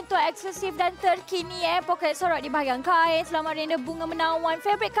 reka bentuk eksklusif dan terkini poket sorot di bahagian kain, selama renda bunga menawan,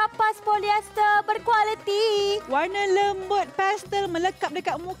 fabrik kapas poliester berkualiti. Warna lembut pastel melekat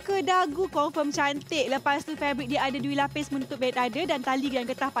dekat muka, dagu, confirm cantik. Lepas tu fabrik dia ada 2 lapis menutup beg dada dan tali yang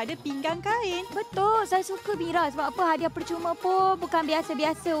getah pada pinggang kain. Betul, saya suka Mira sebab apa, hadiah percuma pun bukan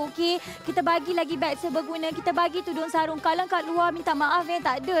biasa-biasa, okey. Kita bagi lagi beg seberguna, kita bagi tudung sarung. Kalau kat luar minta maaf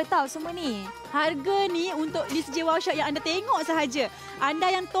tak ada tahu semua ni. Harga ni untuk list je wow shop yang anda tengok sahaja.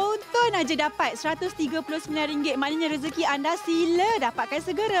 Anda yang tonton aja dapat RM139. Maknanya rezeki anda sila dapatkan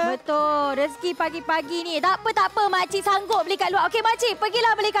segera. Betul, rezeki pagi-pagi ni. Tak apa, makcik sanggup beli kat luar. Okey makcik,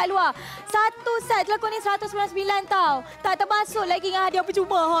 pergilah beli kat luar. Satu set telekung ni RM199 tau. Tak termasuk lagi dengan hadiah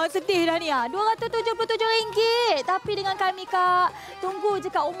percuma. Sedih dah ni. RM277. Tapi dengan kami kak, tunggu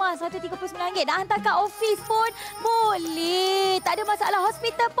je kat rumah RM139. Nak hantar kat office pun boleh. Tak ada masalah.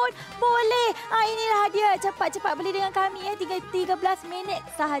 Hospital pun boleh. Inilah hadiah. Cepat-cepat beli dengan kami. Tinggal 13 minit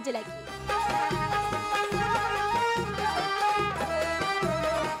sahaja lagi.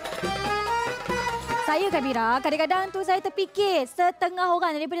 Saya kan Mira, kadang-kadang tu saya terfikir setengah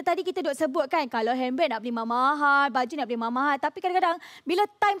orang daripada tadi kita duk sebut kan, kalau handbag nak beli mahal, baju nak beli mahal. Tapi kadang-kadang bila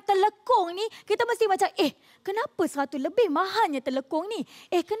time telekung ni, kita mesti macam kenapa 100 lebih mahalnya telekung ni?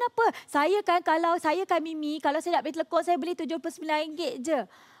 Kenapa? Saya kan, kalau saya kan Mimi, kalau saya nak beli telekung, saya beli RM79 je.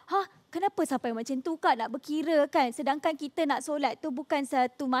 Kenapa sampai macam tu kak, nak berkira kan? Sedangkan kita nak solat tu bukan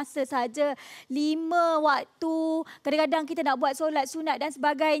satu masa saja, 5 waktu. Kadang-kadang kita nak buat solat sunat dan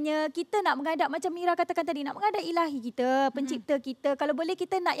sebagainya. Kita nak menghadap macam Mira katakan tadi, nak menghadap ilahi kita, pencipta kita. Kalau boleh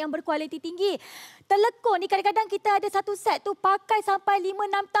kita nak yang berkualiti tinggi. Telekung ni kadang-kadang kita ada satu set tu pakai sampai 5-6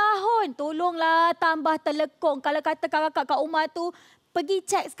 tahun. Tolonglah tambah telekung. Kalau kata kakak kat rumah tu, Pergi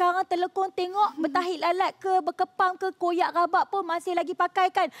cek sekarang Telekung, tengok bertahik lalat ke, berkepang ke, koyak rabak pun masih lagi pakai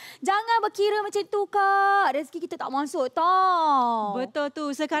kan. Jangan berkira macam tu Kak. Rezeki kita tak masuk tau. Betul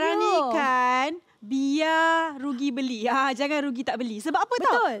tu. Sekarang ni kan biar rugi beli. Jangan rugi tak beli. Sebab apa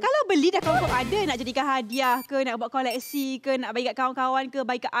tahu? Kalau beli dah confirm ada nak jadikan hadiah ke, nak buat koleksi ke, nak bagi kat kawan-kawan ke,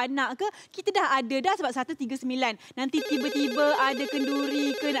 bagi kat anak ke, kita dah ada dah sebab 139. Nanti tiba-tiba ada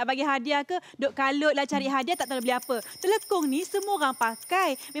kenduri ke, nak bagi hadiah ke, duk kalut lah cari hadiah tak tahu beli apa. Telekung ni semua orang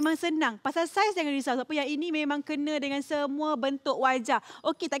pakai. Memang senang. Pasal saiz jangan risau. Sebab yang ini memang kena dengan semua bentuk wajah.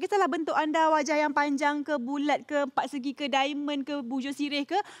 Okey, tak kisahlah bentuk anda wajah yang panjang ke, bulat ke, 4 segi ke, diamond ke, bujur sirih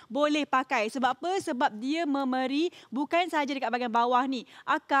ke, boleh pakai. Sebab apa? Sebab dia memberi bukan sahaja dekat bahagian bawah ni.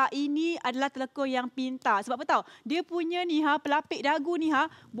 Akak, ini adalah telekung yang pintar. Sebab apa tahu? Dia punya ni pelapik dagu ni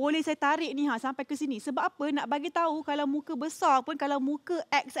boleh saya tarik ni sampai ke sini. Sebab apa? Nak bagi tahu kalau muka besar pun, kalau muka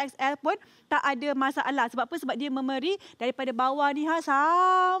XXL pun tak ada masalah. Sebab apa? Sebab dia memberi daripada bawah ni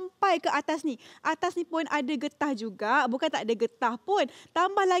sampai ke atas ni. Atas ni pun ada getah juga. Bukan tak ada getah pun.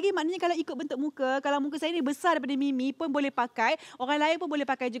 Tambah lagi maknanya kalau ikut bentuk muka, kalau muka saya ni besar daripada Mimi pun boleh pakai. Orang lain pun boleh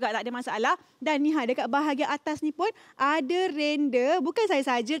pakai juga, tak ada masalah. Dan ni dekat bahagian atas ni pun ada render. Bukan saya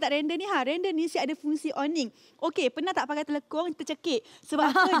saja tak render ni. Render ni ada fungsi owning. Okey, pernah tak pakai telekung tercekik? Sebab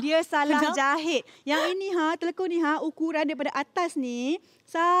apa? Dia salah jahit. Yang ini telekung ni ukuran daripada atas ni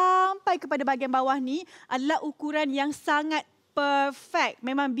sampai kepada bahagian bawah ni adalah ukuran yang sangat perfect.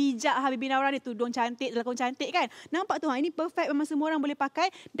 Memang bijak Habibi Noura dia, tudung cantik, telekung cantik kan. Nampak tu ini perfect, memang semua orang boleh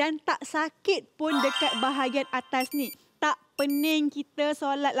pakai dan tak sakit pun dekat bahagian atas ni. Tak pening kita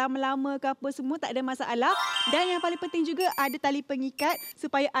solat lama-lama ke apa semua, tak ada masalah. Dan yang paling penting juga ada tali pengikat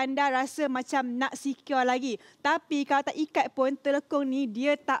supaya anda rasa macam nak secure lagi. Tapi kalau tak ikat pun telekung ni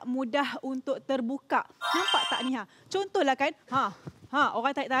dia tak mudah untuk terbuka. Nampak tak ni Contohlah kan,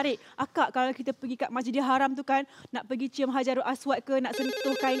 orang tarik-tarik. Akak, kalau kita pergi kat Masjidil Haram tu kan, nak pergi cium Hajarul Aswad ke, nak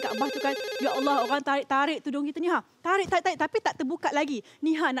sentuh kain Kaabah tu kan, ya Allah, orang tarik-tarik tudung kita ni Tarik tapi tak terbuka lagi.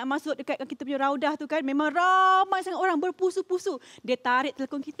 Ni nak masuk dekat kita punya raudah tu kan, memang ramai sangat orang berpusu-pusu. Dia tarik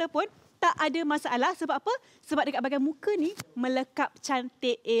telekung kita pun tak ada masalah. Sebab apa? Sebab dekat bahagian muka ni melekap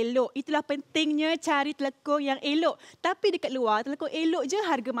cantik, elok. Itulah pentingnya cari telekung yang elok. Tapi dekat luar, telekung elok je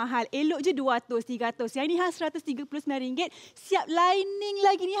harga mahal. Elok je 200, 300. Yang ni RM139. Siap lining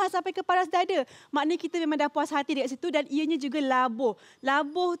lagi ni sampai ke paras dada. Maknanya kita memang dah puas hati dekat situ dan ianya juga labuh.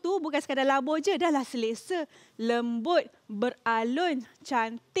 Labuh tu bukan sekadar labuh je, dah lah selesa, lembut, beralun,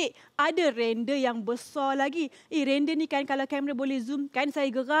 cantik. Ada render yang besar lagi. Render ni kan kalau kamera boleh zoom kan, saya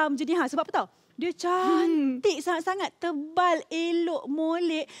geram je ni sebab apa tahu? Dia cantik sangat-sangat, tebal, elok,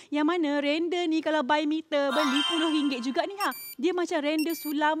 molek. Yang mana render ni kalau by meter beli RM10 juga ni Dia macam render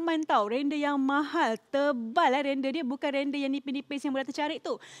sulaman tau. Render yang mahal, tebal render dia. Bukan render yang nipis-nipis yang mudah tercarik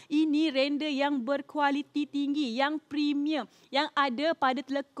tu. Ini render yang berkualiti tinggi, yang premium, yang ada pada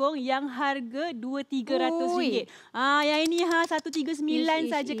telekung yang harga RM200-300. Yang ini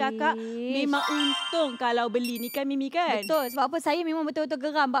RM139 saja kakak. Memang untung kalau beli ni kan Mimi kan? Betul. Sebab apa saya memang betul-betul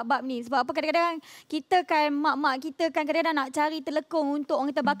geram bab-bab ni. Sebab apa kadang-kadang kita kan, mak-mak kita kan kadang-kadang nak cari telekung untuk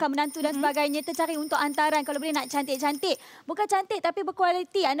orang kita bakal menantu dan sebagainya. Tercari untuk hantaran. Kalau boleh nak cantik-cantik. Bukan cantik tapi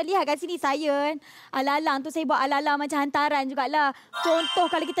berkualiti. Anda lihat kat sini saya alalang tu saya buat alalang macam hantaran jugalah.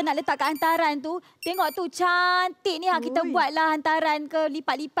 Contoh kalau kita nak letak kat hantaran tu, tengok tu cantik ni kita buatlah hantaran ke,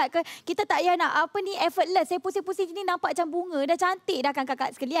 lipat-lipat ke. Kita tak payah nak apa ni effortless. Saya pusing-pusing sini nampak macam bunga. Dah cantik dah kan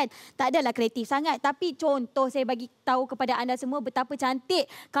kakak sekalian. Tak adalah kreatif sangat. Tapi contoh saya bagi tahu kepada anda semua betapa cantik.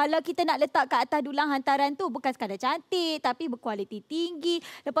 Kalau kita nak letak kat atas dulang hantaran tu bukan sekadar cantik tapi berkualiti tinggi.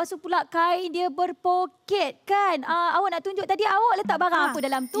 Lepas tu pula kain dia berpoket kan. Awak nak tunjuk tadi awak letak barang apa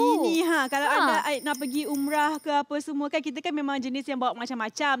dalam tu? Ini kalau anda nak pergi umrah ke apa semua kan, kita kan memang jenis yang bawa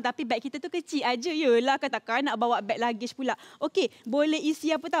macam-macam tapi beg kita tu kecil aja. Yelah katakan nak bawa beg luggage pula. Okey, boleh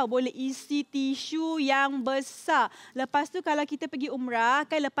isi apa tahu? Boleh isi tisu yang besar. Lepas tu kalau kita pergi umrah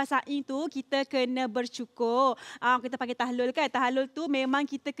kan, lepas sa'i tu kita kena bercukur. Kita pakai tahlul kan. Tahlul tu memang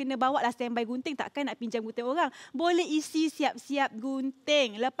kita kena bawa lah standby gunting, takkan nak pinjam gunting orang. Boleh isi siap-siap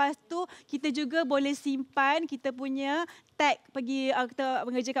gunting. Lepas tu kita juga boleh simpan kita punya tag pergi kita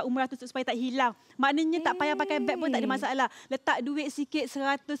mengerjakan umrah tu supaya tak hilang. Maknanya tak payah pakai beg pun tak ada masalah. Letak duit sikit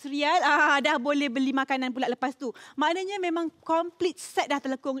RM100, dah boleh beli makanan pula lepas tu. Maknanya memang complete set dah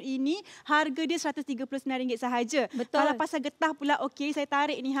telekung ini. Harga dia RM139 sahaja. Betul. Kalau pasal getah pula, okey saya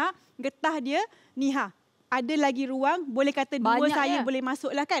tarik ni getah dia ni ada lagi ruang, boleh kata dua Banyak saya ya? boleh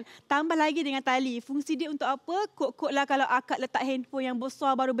masuk lah kan. Tambah lagi dengan tali. Fungsi dia untuk apa? Kod-kod lah kalau akak letak handphone yang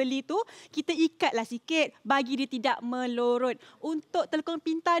besar baru beli tu, kita ikatlah sikit bagi dia tidak melorot. Untuk telekung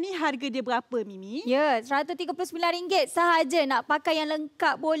pintar ni harga dia berapa Mimi? Ya, RM139 sahaja. Nak pakai yang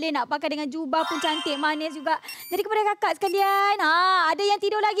lengkap boleh, nak pakai dengan jubah pun cantik, manis juga. Jadi kepada kakak sekalian, ada yang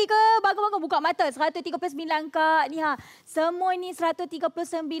tidur lagi ke? Bangun-bangun buka mata. RM139 kak ni Semua ni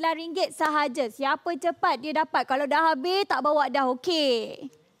RM139 sahaja. Siapa cepat dia dapat. Kalau dah habis tak bawa dah,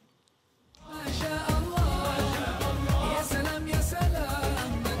 okey.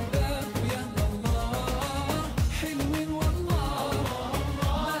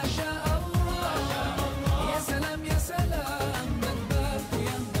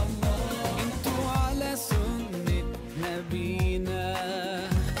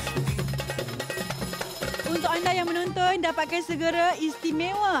 Untuk anda yang menonton, dapatkan segera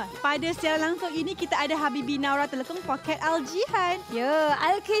istimewa. Pada siaran langsung ini, kita ada Habibi Noura Telekung Poket Jihan. Ya,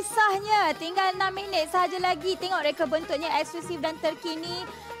 Alkisahnya. Tinggal 6 minit sahaja lagi. Tengok reka bentuknya eksklusif dan terkini.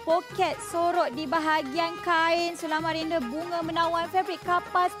 Poket sorot di bahagian kain Sulama Rinda bunga menawan fabrik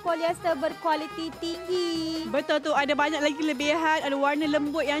kapas poliester berkualiti tinggi. Betul tu, ada banyak lagi kelebihan. Ada warna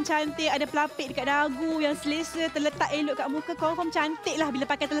lembut yang cantik, ada pelapik dekat dagu yang selesa, terletak elok kat muka. Confirm cantik lah bila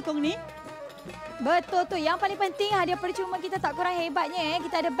pakai telekung ni. Betul tu. Yang paling penting hadiah percuma kita tak kurang hebatnya.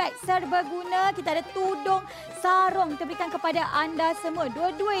 Kita ada beg serbaguna, kita ada tudung sarung kita berikan kepada anda semua.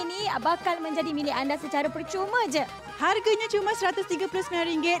 Dua-dua ini bakal menjadi milik anda secara percuma je. Harganya cuma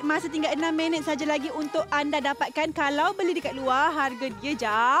RM139. Masih tinggal 6 minit saja lagi untuk anda dapatkan. Kalau beli dekat luar, harga dia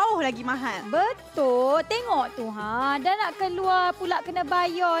jauh lagi mahal. Betul. Tengok tu. Dan nak keluar pula kena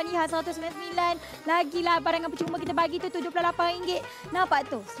bayar ni. RM199. Lagilah barangan percuma kita bagi tu RM78.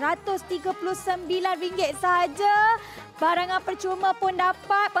 Nampak tu? RM139 sahaja. Barangan percuma pun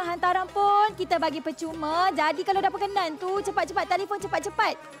dapat. Penghantaran pun kita bagi percuma. Jadi kalau dah berkenan tu, cepat-cepat telefon,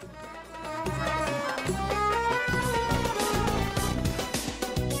 cepat-cepat.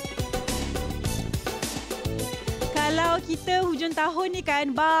 Kalau kita hujung tahun ni kan,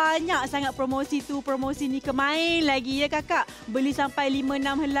 banyak sangat promosi tu, promosi ni. Kemain lagi ya kakak. Beli sampai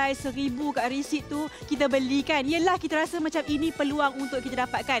 5-6 helai, 1,000 kat resit tu kita beli kan. Yelah, kita rasa macam ini peluang untuk kita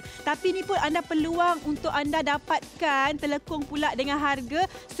dapatkan. Tapi ni pun anda peluang untuk anda dapatkan telekung pula dengan harga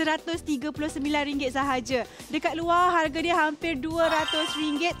RM139 sahaja. Dekat luar harga dia hampir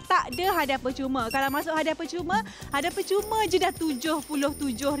RM200. Tak ada hadiah percuma. Kalau masuk hadiah percuma je dah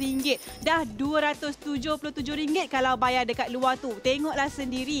RM77. Dah RM277 kalau bayar dekat luar tu. Tengoklah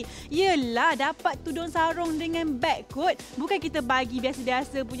sendiri. Yelah, dapat tudung sarung dengan beg kot. Bukan kita bagi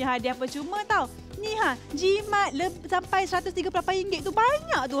biasa-biasa punya hadiah percuma tau. Ni jimat sampai RM138 tu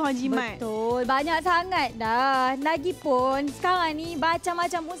banyak tu jimat. Betul, banyak sangat dah. Lagipun sekarang ni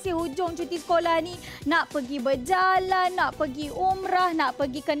macam-macam usia hujung cuti sekolah ni, nak pergi berjalan, nak pergi umrah, nak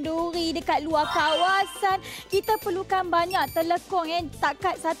pergi kenduri dekat luar kawasan, kita perlukan banyak telekung.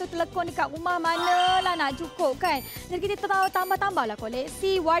 Takat satu telekung dekat rumah manalah nak cukup kan. Jadi kita tambah-tambahlah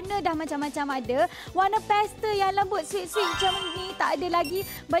koleksi. Warna dah macam-macam ada. Warna pastel yang lembut sweet-sweet macam ni tak ada lagi.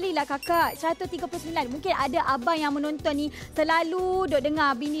 Belilah kakak, RM139. Mungkin ada abang yang menonton ni selalu duk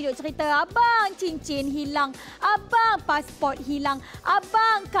dengar bini duk cerita, abang cincin hilang, abang pasport hilang,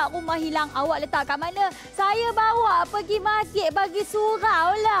 abang kad rumah hilang, awak letak kat mana? Saya bawa pergi masjid bagi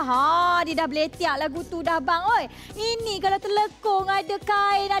surau lah. Dia dah beletiak lagu tu dah bang. Oi, ini kalau telekung, ada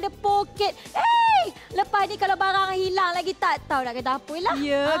kain, ada poket. Lepas ni kalau barang hilang lagi tak tahu nak kata apa lah.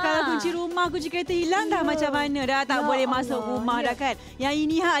 Ya, kalau kunci rumah, kunci kereta hilang dah macam mana dah. Tak boleh masuk rumah dah kan. Yang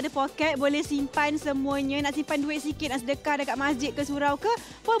ini ada poket, boleh simpan semuanya. Nak simpan duit sikit, nak sedekah dekat masjid ke surau ke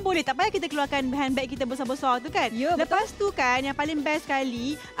pun boleh. Tak payah kita keluarkan handbag kita besar-besar tu kan. Ya, lepas tu kan, yang paling best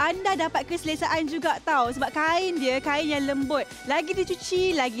sekali, anda dapat keselesaan juga tahu. Sebab kain dia, kain yang lembut. Lagi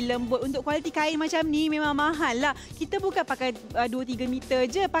dicuci, lagi lembut. Untuk kualiti kain macam ni memang mahal lah. Kita bukan pakai 2-3 meter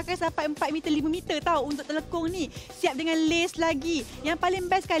je. Pakai sampai 4 meter, 5 meter tahu untuk telekung ni. Siap dengan lace lagi. Yang paling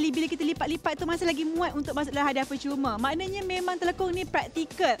best sekali, bila kita lipat-lipat tu masih lagi muat untuk masuk dalam hadiah percuma. Maknanya memang telekung ni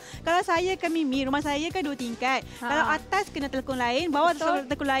praktikal. Kalau saya kan Mimi, rumah saya kan 2 tingkat. Kalau atas kena telekung lain, bawah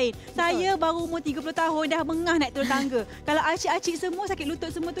telekung lain. Saya baru umur 30 tahun dah mengah naik turun tangga. Kalau acik-acik semua sakit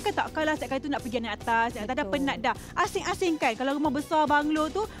lutut semua tu kan takkanlah setiap kali tu nak pergi naik atas. Dah penat dah. Asing-asing kan. Kalau rumah besar banglo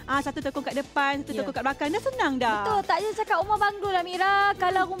tu, satu telekung kat depan, satu telekung kat belakang, dah senang dah. Betul, tak je cakap rumah banglo lah Mira.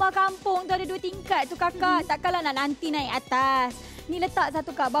 Kalau rumah kampung tu ada 2 tingkat tu kakak, takkanlah nak nanti naik atas. Ni letak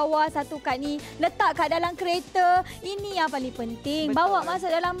satu kat bawah, satu kat ni. Letak kat dalam kereta. Ini yang paling penting. Betul. Bawa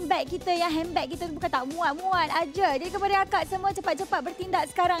masuk dalam beg kita, yang handbag kita bukan tak muat-muat aja. Jadi kepada akak semua cepat-cepat bertindak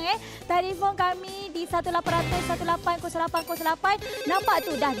sekarang Telefon kami di 1800 180808. Nampak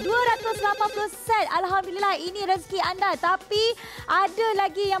tu dah 280 set. Alhamdulillah, ini rezeki anda. Tapi ada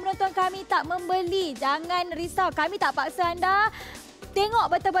lagi yang menonton kami tak membeli. Jangan risau, kami tak paksa anda.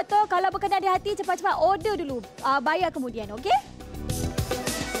 Tengok betul-betul, kalau berkenan di hati cepat-cepat order dulu. Bayar kemudian, okey?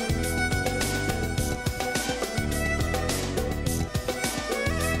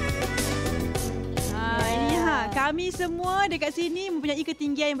 Kami semua dekat sini mempunyai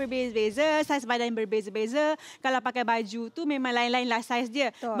ketinggian yang berbeza-beza, saiz badan yang berbeza-beza. Kalau pakai baju tu memang lain-lain lah saiz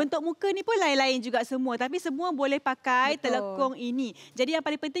dia. Betul. Bentuk muka ni pun lain-lain juga semua. Tapi semua boleh pakai Telekung ini. Jadi yang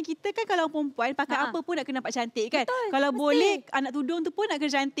paling penting kita kan kalau perempuan pakai apa pun nak kena nampak cantik kan. Betul, kalau mesti. boleh anak tudung tu pun nak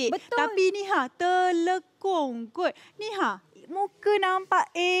kena cantik. Betul. Tapi ni Telekung kot. Ni muka nampak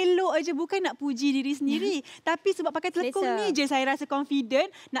elok aja, bukan nak puji diri sendiri. Tapi sebab pakai Telekung ni je saya rasa confident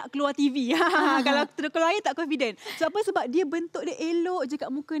nak keluar TV. Kalau Telekung lain tak confident. Sebab apa? Sebab dia bentuk dia elok je kat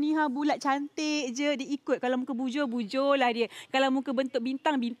muka ni. Bulat cantik je. Dia ikut. Kalau muka bujur lah dia. Kalau muka bentuk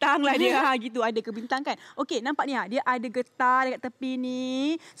bintang lah dia. Gitu. Ada ke bintang kan? Okey, nampak ni dia ada getah dekat tepi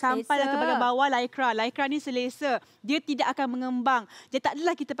ni. Sampai ke bahagian bawah lycra. Lycra ni selesa. Dia tidak akan mengembang. Jadi tak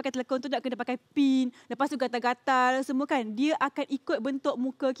adalah kita pakai Telekung tu nak kena pakai pin. Lepas tu gatal-gatal semua kan. Dia akan ikut bentuk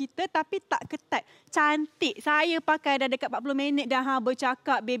muka kita tapi tak ketat. Cantik. Saya pakai dah dekat 40 minit dah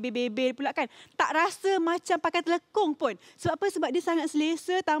bercakap bebel-bebel pula kan. Tak rasa macam pakai Telekung pun. Sebab apa? Sebab dia sangat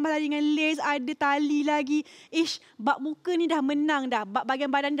selesa. Tambah lagi dengan lace, ada tali lagi. Bak muka ni dah menang dah. Bak bahagian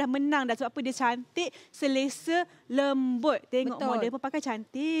badan dah menang dah. Sebab apa? Dia cantik, selesa, lembut. Tengok model pun pakai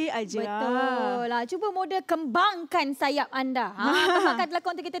cantik aja. Betul lah. Cuba model kembangkan sayap anda. Pakai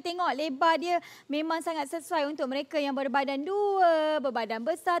Telekung tu kita tengok lebar dia memang sangat sesuai untuk mereka yang berbadan 2, berbadan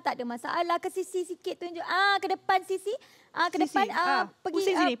besar, tak ada masalah. Ke sisi sikit tunjuk. Ke depan sisi. Ke depan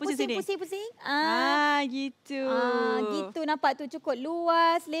pergi pusing sini. Pusing. Gitu. Gitu nampak tu cukup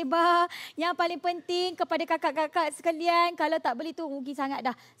luas, lebar. Yang paling penting kepada kakak-kakak sekalian, kalau tak beli tu rugi sangat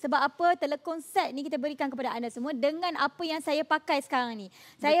dah. Sebab apa? Telekung set ni kita berikan kepada anda semua dengan apa yang saya pakai sekarang ni.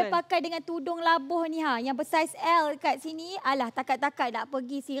 Saya pakai dengan tudung labuh ni yang bersaiz L kat sini. Alah, takat-takat nak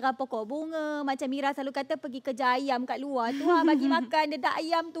pergi siram pokok bunga. Macam Mira selalu kata pergi kerja ayam kat luar tu bagi makan dedak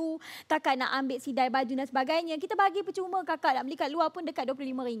ayam tu. Takkan nak ambil sidai baju dan sebagainya. Kita bagi percuma. Kakak nak beli kat luar pun dekat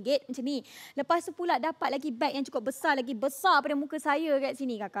RM25 macam ni. Lepas tu pula dapat lagi beg yang cukup besar, lagi besar pada muka saya kat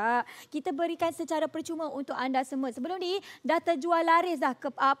sini kakak. Kita berikan secara percuma untuk anda semua. Sebelum ni dah terjual laris dah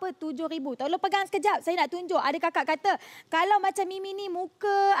ke RM7,000. Tolong pegang sekejap, saya nak tunjuk. Ada kakak kata kalau macam Mimi ni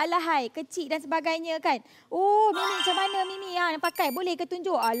muka alahai, kecil dan sebagainya kan. Mimi macam mana Mimi nak pakai? Boleh ke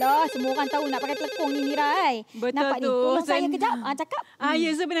tunjuk? Alah, semua orang tahu nak pakai Telekung ni Mira. Betul. Nampak tu. ni. Tolong saya kejap. Cakap. Ya,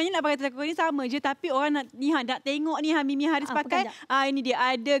 sebenarnya nak pakai Telekung ni sama je. Tapi orang nak tengok ni Mimi Haris pakai. Ini dia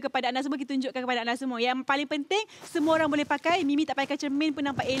ada kepada anda semua. Kita tunjukkan kepada anda semua. Yang paling penting semua orang boleh pakai. Mimi tak pakai cermin pun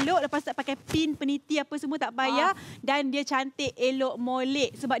nampak elok. Lepas tak pakai pin, peniti apa semua tak payah. Dan dia cantik, elok,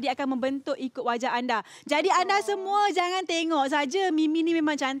 molek. Sebab dia akan membentuk ikut wajah anda. Jadi anda semua jangan tengok saja Mimi ni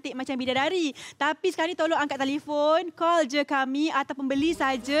memang cantik macam bidadari. Tapi sekarang ni tolong angkat telefon, call je kami ataupun beli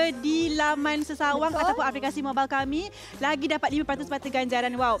saja di laman sesawang ataupun aplikasi mobile kami. Lagi dapat 5%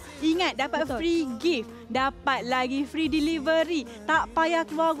 ganjaran. Wow. Ingat dapat free gift. Dapat lagi free delivery. Tak payah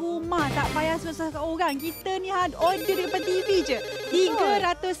keluar rumah. Tak payah susah kat orang. Kita ni order di depan TV je.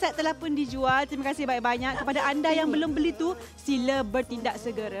 300 set telah pun dijual. Terima kasih banyak-banyak. Kepada anda yang belum beli tu, sila bertindak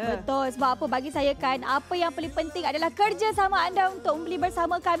segera. Betul. Sebab apa? Bagi saya kan, apa yang paling penting adalah kerja sama anda untuk membeli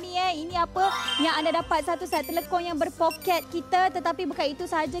bersama kami. Ini apa yang anda dapat satu set Telekung yang berpoket kita. Tetapi bukan itu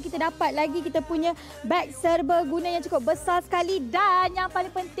sahaja, kita dapat lagi kita punya beg serbaguna yang cukup besar sekali. Dan yang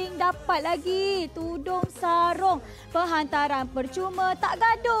paling penting dapat lagi tudung sarung. Penghantaran percuma, tak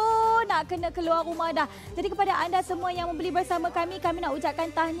gaduh nak kena keluar rumah dah. Jadi kepada anda semua yang membeli bersama kami nak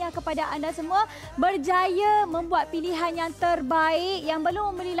ucapkan tahniah kepada anda semua. Berjaya membuat pilihan yang terbaik. Yang belum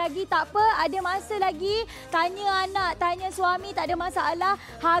membeli lagi tak apa, ada masa lagi. Tanya anak, tanya suami, tak ada masalah.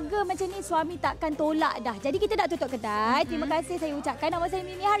 Harga macam ni suami takkan tolak dah. Jadi kita dah tutup kedai. Terima kasih saya ucapkan. Nama saya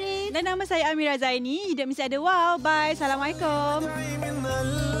Mimi Haris. Dan nama saya Amira Zaini. Hidup mesti ada wow. Bye. Assalamualaikum.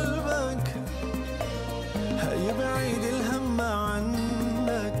 يبعد الهم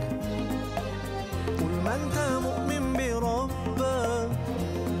عنك طول ما انت مؤمن بربك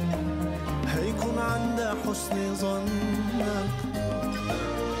هيكون عند حسن ظنك